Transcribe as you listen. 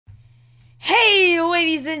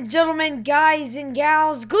ladies and gentlemen, guys and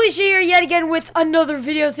gals, Glich'e here yet again with another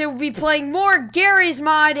video. Today we'll be playing more Garry's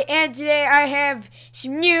mod, and today I have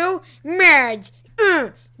some new mods.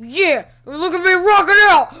 Yeah, look at me rocking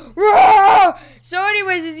out! Roar! So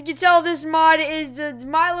anyways, as you can tell, this mod is the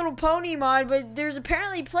My Little Pony mod, but there's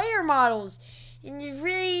apparently player models. And it's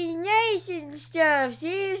really nice and stuff.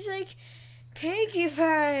 See, it's like Pinkie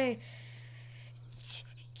Pie.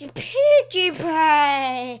 Pinkie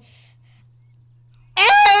Pie.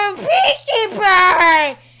 And Pinkie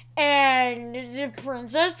Pie. And the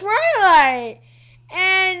Princess Twilight.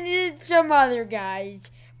 And some other guys.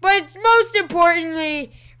 But most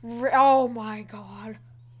importantly, oh my god.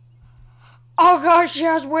 Oh gosh, she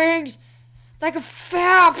has wings. Like a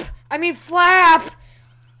flap.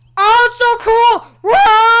 Oh, it's so cool!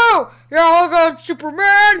 Whoa! Yeah, oh god,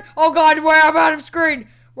 Superman! Oh god, wait, I'm out of screen.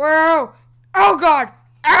 Whoa! Oh god!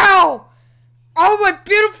 Ow! Oh, my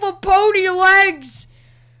beautiful pony legs!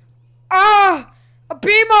 Ah! A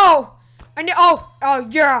BMO! Oh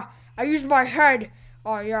yeah! I used my head.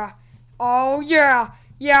 Oh yeah. Oh yeah.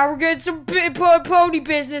 Yeah, we're getting some pony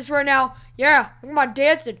business right now. Yeah, look at my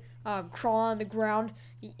dancing. I'm crawling on the ground.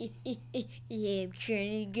 Yeah, I'm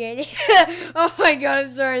trying to get it. Oh my god,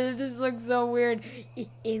 I'm sorry. This looks so weird.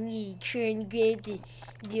 I'm trying to get the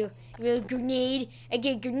little grenade. I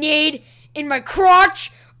get a grenade in my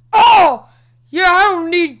crotch. Oh! Yeah, I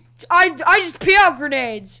don't need... I just pee out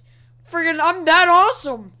grenades. Friggin', I'm that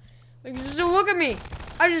awesome. Like, so look at me.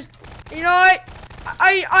 I just... You know what?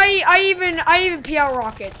 I even pee out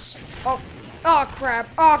rockets. Oh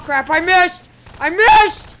crap. Oh crap. I missed.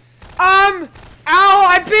 Ow,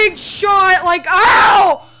 I big shot, like,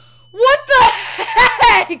 ow! What the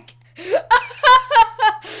heck?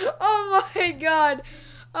 Oh my god.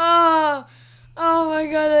 Oh my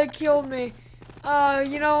god, that killed me.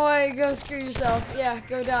 You know what? Go screw yourself. Yeah,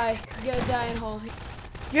 go die. You gotta die in hole.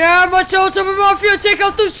 Yeah, I'm gonna tell some of my Mafia, take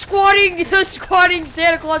out the squatting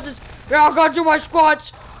Santa Clauses. Yeah, I gotta do my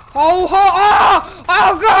squats. Oh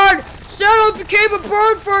god! Santa became a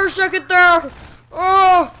bird for a second there.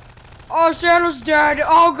 Oh, Santa's dead.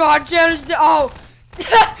 Oh god, Santa's dead. Oh.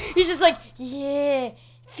 He's just like, yeah,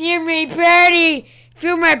 feel me, Patty.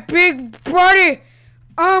 Feel my big buddy.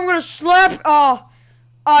 I'm gonna slap. Oh,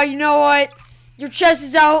 you know what? Your chest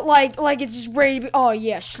is out like it's just ready to be. Oh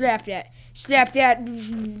yeah, slap that. Slap that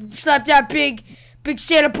big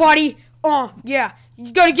Santa body. Oh yeah.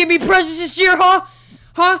 You gonna give me presents this year, huh?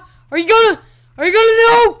 Huh? Are you gonna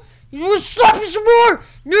know? You wanna slap me some more?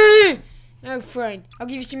 No, fine. I'll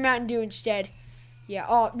give you some Mountain Dew instead. Yeah.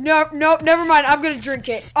 Oh no, never mind. I'm gonna drink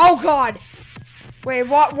it. Oh god. Wait,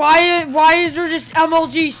 why is there just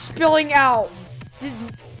MLG spilling out?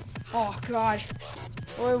 Oh god.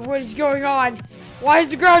 What is going on? Why is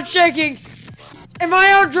the ground shaking? Am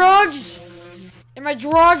I on drugs? Am I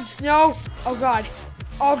drugged? No. Oh god.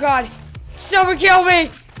 Oh god. Someone kill me!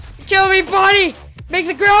 Kill me, buddy! Make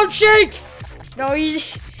the ground shake! No,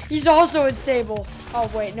 he's also unstable. Oh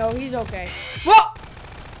wait, no, he's okay. Whoa!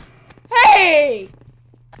 Hey!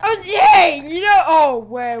 Hey! You know? Oh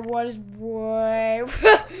wait, what?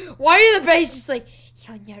 Why are the base just like?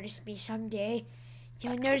 You'll notice me someday.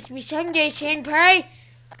 You'll notice me someday, Shinpei.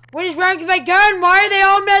 What is wrong with my gun? Why are they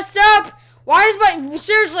all messed up? Why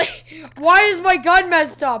is my gun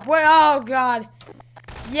messed up? What? Oh god.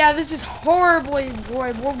 Yeah, this is horribly,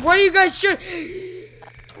 boy. What are you guys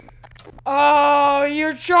Oh,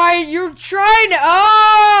 you're trying to,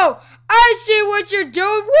 oh! I see what you're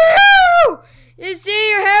doing, woo! You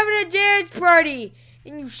see, you're having a dance party,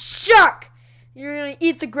 and you suck! You're gonna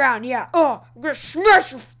eat the ground, yeah. Oh, I'm gonna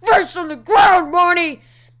smash your face on the ground, Monty!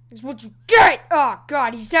 That's what you get! Oh,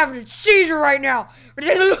 God, he's having a seizure right now!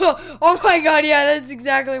 Oh my god, yeah, that's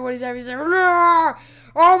exactly what he's having.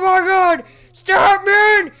 Oh my god! Stop,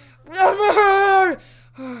 man!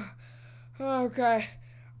 Okay.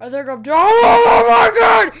 I think I'm done. Oh my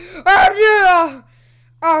god!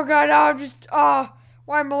 Oh god, now I'm just, why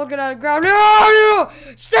am I looking at the ground? No!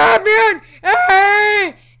 Stop, man!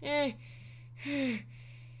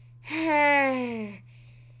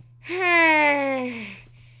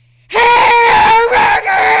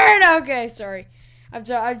 Okay, sorry.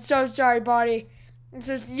 I'm so sorry, buddy.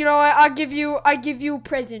 You know what? I give you a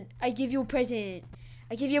present. Break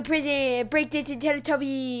dance in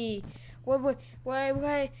Teletubby. What?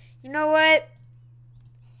 You know what?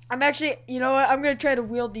 I'm gonna try to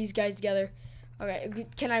wield these guys together. Okay,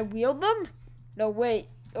 can I wield them? No, wait.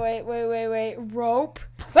 Rope.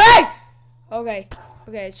 Hey! Okay,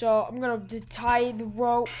 so I'm gonna tie the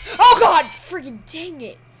rope. Oh god! Freaking dang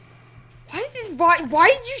it! Why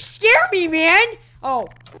did you scare me, man? Oh,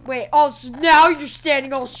 wait. Oh, so now you're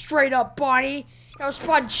standing all straight up, Bonnie. I'll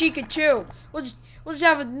spawn Chica too. We'll just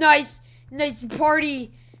have a nice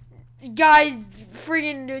party. Guys,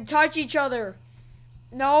 freaking touch each other.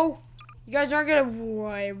 No, you guys aren't gonna.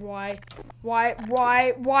 Why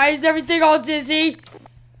is everything all dizzy?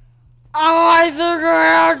 I think I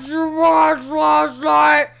had too much last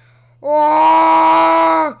night.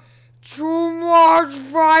 Oh, too much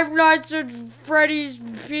Five Nights at Freddy's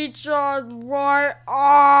pizza. Why?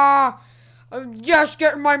 I'm just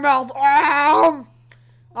getting my mouth.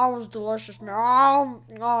 That was delicious, man. Oh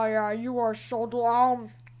yeah, you are so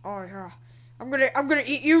delicious. Oh yeah, I'm gonna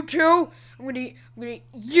eat you too. I'm gonna eat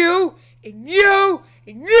you and you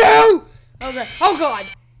and you. Okay. Oh God.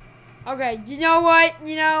 Okay. You know what?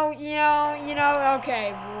 You know.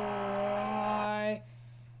 Okay. Boy.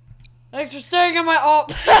 Thanks for staying on my. Oh,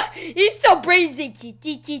 he's so brazy.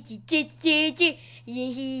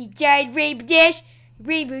 He died.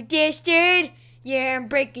 Rainbow Dash, dude. Yeah, I'm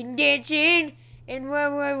breaking dancing. And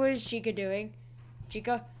what was Chica doing?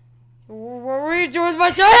 Chica? What were you doing with my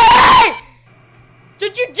time? Hey!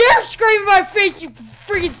 Don't you dare scream in my face, you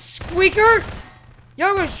freaking squeaker! Yo,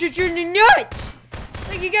 I'm gonna shoot you in the nuts!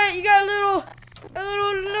 Like you got a little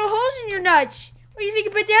holes in your nuts. What do you think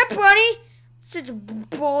about that, buddy? Such a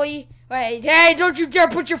bully. Hey, don't you dare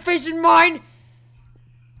put your face in mine!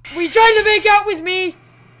 Were you trying to make out with me?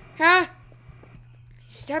 Huh?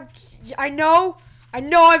 Stop. I know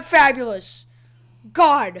I'm fabulous.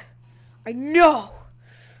 God, I know.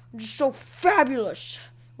 I'm just so fabulous.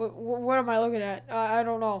 What am I looking at? I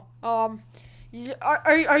don't know. Are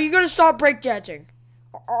you gonna stop breakdancing?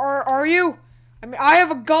 Are you? I mean, I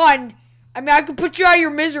have a gun. I mean, I could put you out of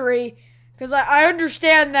your misery. Because I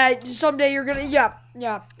understand that someday you're gonna, yeah.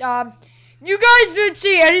 You guys didn't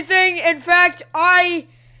see anything. In fact,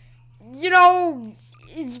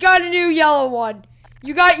 it's got a new yellow one.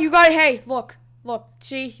 You got, hey, look,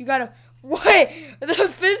 see, you gotta, wait, the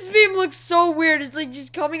fist beam looks so weird. It's like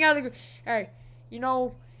just coming out of the, hey,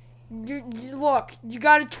 look, you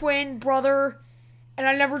got a twin brother, and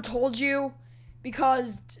I never told you,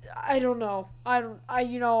 because, I don't know, I'm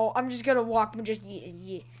just gonna walk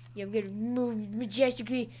majestically, I'm gonna move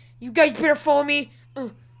majestically. You guys better follow me,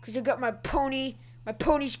 because I got my pony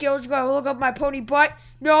skills. You gotta look up my pony butt.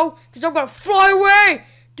 No, because I'm gonna fly away.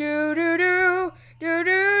 Do.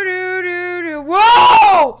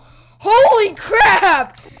 Whoa! Holy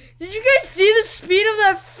crap! Did you guys see the speed of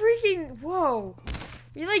that freaking? Whoa!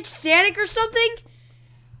 Are you like Sonic or something?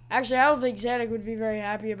 Actually, I don't think Sonic would be very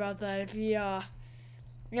happy about that if he, found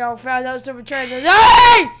out someone trying to.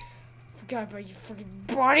 Hey! Forgot about you, freaking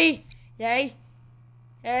Bonnie. Hey,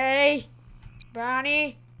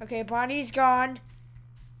 Bonnie. Okay, Bonnie's gone.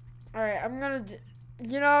 All right, I'm gonna.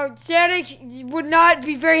 Sonic would not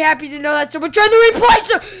be very happy to know that someone tried to replace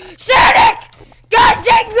him! Sonic! God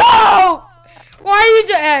dang, no! Why are you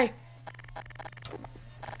Hey.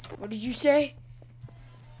 What did you say?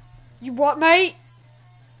 You what, mate?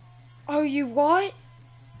 Oh, you what?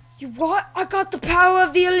 You what? I got the power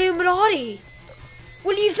of the Illuminati!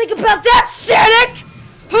 What do you think about that, Sonic?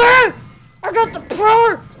 Huh? I got the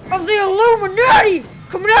power of the Illuminati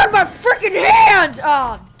coming out of my freaking hands!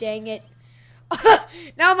 Oh, dang it.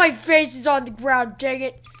 Now my face is on the ground, dang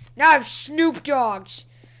it. Now I have Snoop Dogs.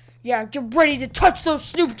 Yeah, get ready to touch those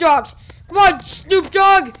Snoop Dogs. Come on, Snoop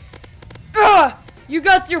Dogg. You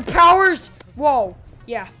got your powers? Whoa.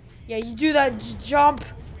 Yeah, you do that jump.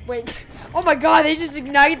 Wait. Oh my god, they just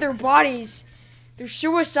ignite their bodies. They're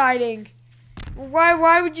suiciding.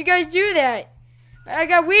 Why would you guys do that? I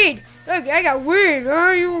got weed. Look, I got weed.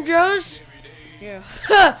 Are you jealous? Yeah.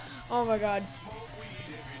 Oh my god.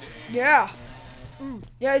 Yeah.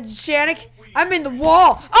 Yeah, Sonic, I'm in the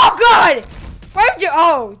wall. Oh God! Why would you?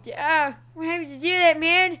 Oh, why would you do that,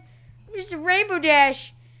 man? I'm just a Rainbow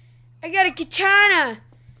Dash. I got a katana.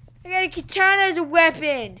 I got a katana as a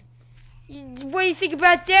weapon. What do you think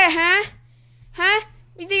about that, huh?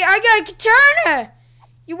 You think I got a katana?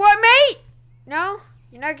 You what, mate? No,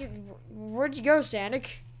 you're not. Where'd you go,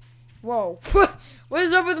 Sonic? Whoa! What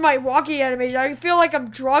is up with my walking animation? I feel like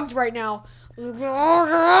I'm drugged right now. Oh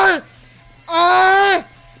God!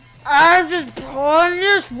 I'm just pulling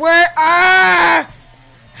this way.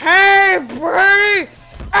 Hey, buddy.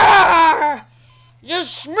 You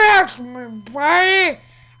smacked me, buddy.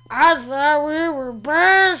 I thought we were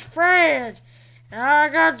best friends. And I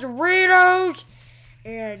got Doritos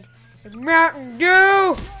and Mountain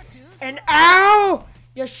Dew. And ow,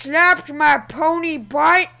 you slapped my pony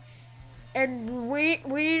butt. And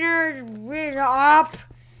wiener up.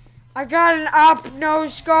 I got an up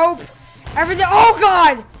nose scope. Everything. Oh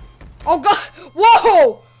God! Oh God!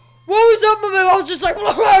 Whoa! What was up with me? I was just like,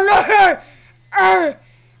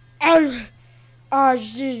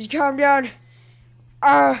 Calm down.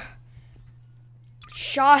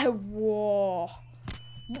 Shot. Whoa.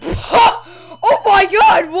 Oh my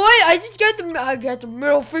God! What? I got the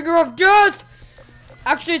middle finger of death.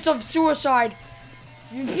 Actually, it's of suicide.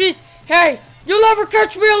 Please, hey, you'll never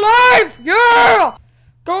catch me alive! Yeah!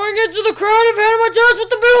 Going into the crown of Hannah Montana with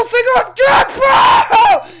the middle finger of death,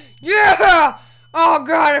 bro! Yeah! Oh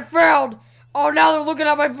God, I failed. Oh, now they're looking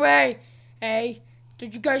at my pay. Hey,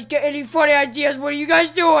 did you guys get any funny ideas? What are you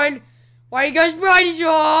guys doing? Why are you guys behind each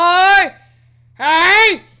other?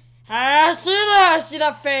 Hey! I see that! I see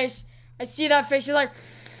that face. I see that face. You're like,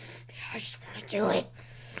 I just want to do it.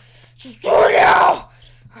 Just do it now!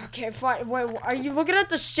 Okay, fine. Wait, are you looking at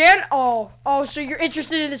the Santa? Oh, so you're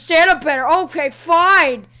interested in the Santa better. Okay,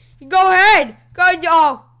 fine. Go ahead. Go ahead.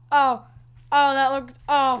 Oh, that looks,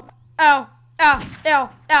 ow.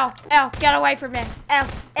 Get away from me. Ow.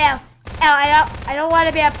 I don't want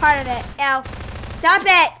to be a part of it. Ow. Stop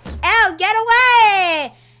it. Ow, get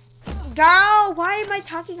away. Girl, why am I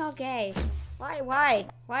talking all gay? Why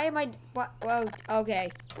am I, whoa,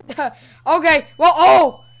 okay. Okay,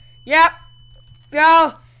 well, yep.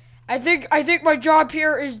 Yeah, I think my job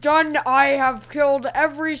here is done. I have killed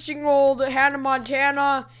every single Hannah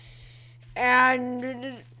Montana,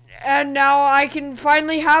 and now I can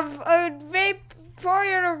finally have a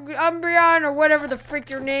Vaporeon or Umbreon or whatever the frick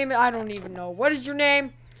your name is. I don't even know. What is your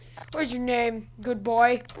name? What is your name? Good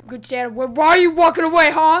boy. Good Santa. Why are you walking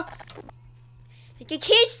away, huh? It's like I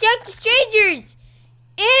can't talk to strangers.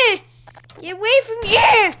 Get away from me.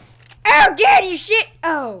 Oh, God, you shit.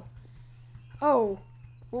 Oh.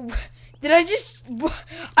 Did I just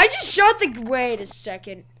shot the, wait a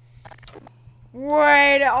second.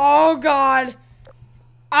 Wait, oh God.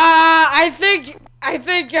 I think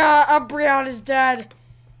Umbreon is dead.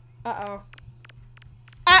 Uh-oh.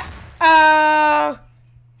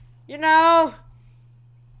 You know.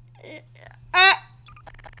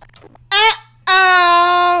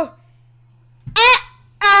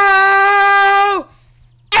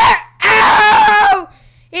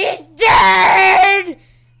 He's dead!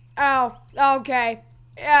 Oh, okay.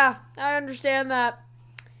 Yeah, I understand that.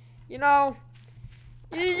 You know,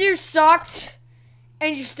 you sucked,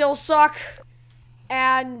 and you still suck,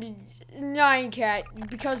 and Nine Cat,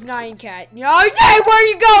 because Nine Cat. You know, hey, where are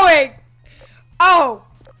you going? Oh,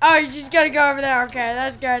 you just gotta go over there. Okay,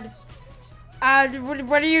 that's good.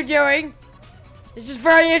 What are you doing? This is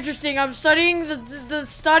very interesting. I'm studying the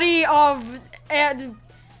study of, and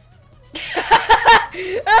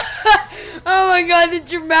oh my God, the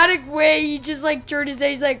dramatic way he just like turned his head.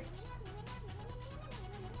 He's like,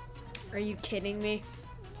 are you kidding me?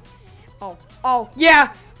 Oh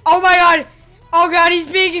yeah. Oh my God. Oh God, he's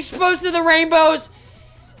being exposed to the rainbows.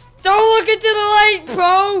 Don't look into the light,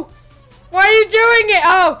 bro. Why are you doing it?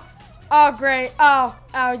 Oh great. Oh,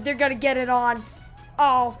 they're gonna get it on.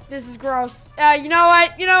 Oh, this is gross. You know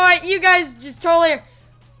what? You guys just totally.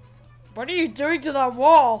 What are you doing to that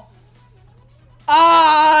wall? No,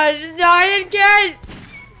 I didn't get it.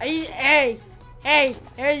 Hey,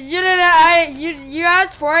 you didn't. You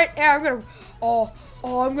asked for it. Yeah, I'm gonna.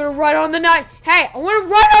 I'm gonna ride on the night. Hey, I want to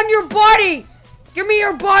ride on your body. Give me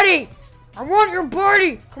your body. I want your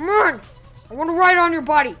body. Come on. I want to ride on your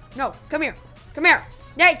body. No, come here.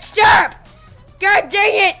 Nate, stop. God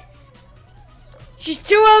dang it. She's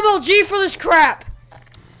too MLG for this crap.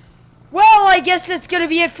 Well, I guess that's gonna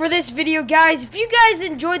be it for this video, guys. If you guys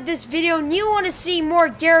enjoyed this video and you want to see more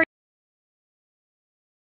Garry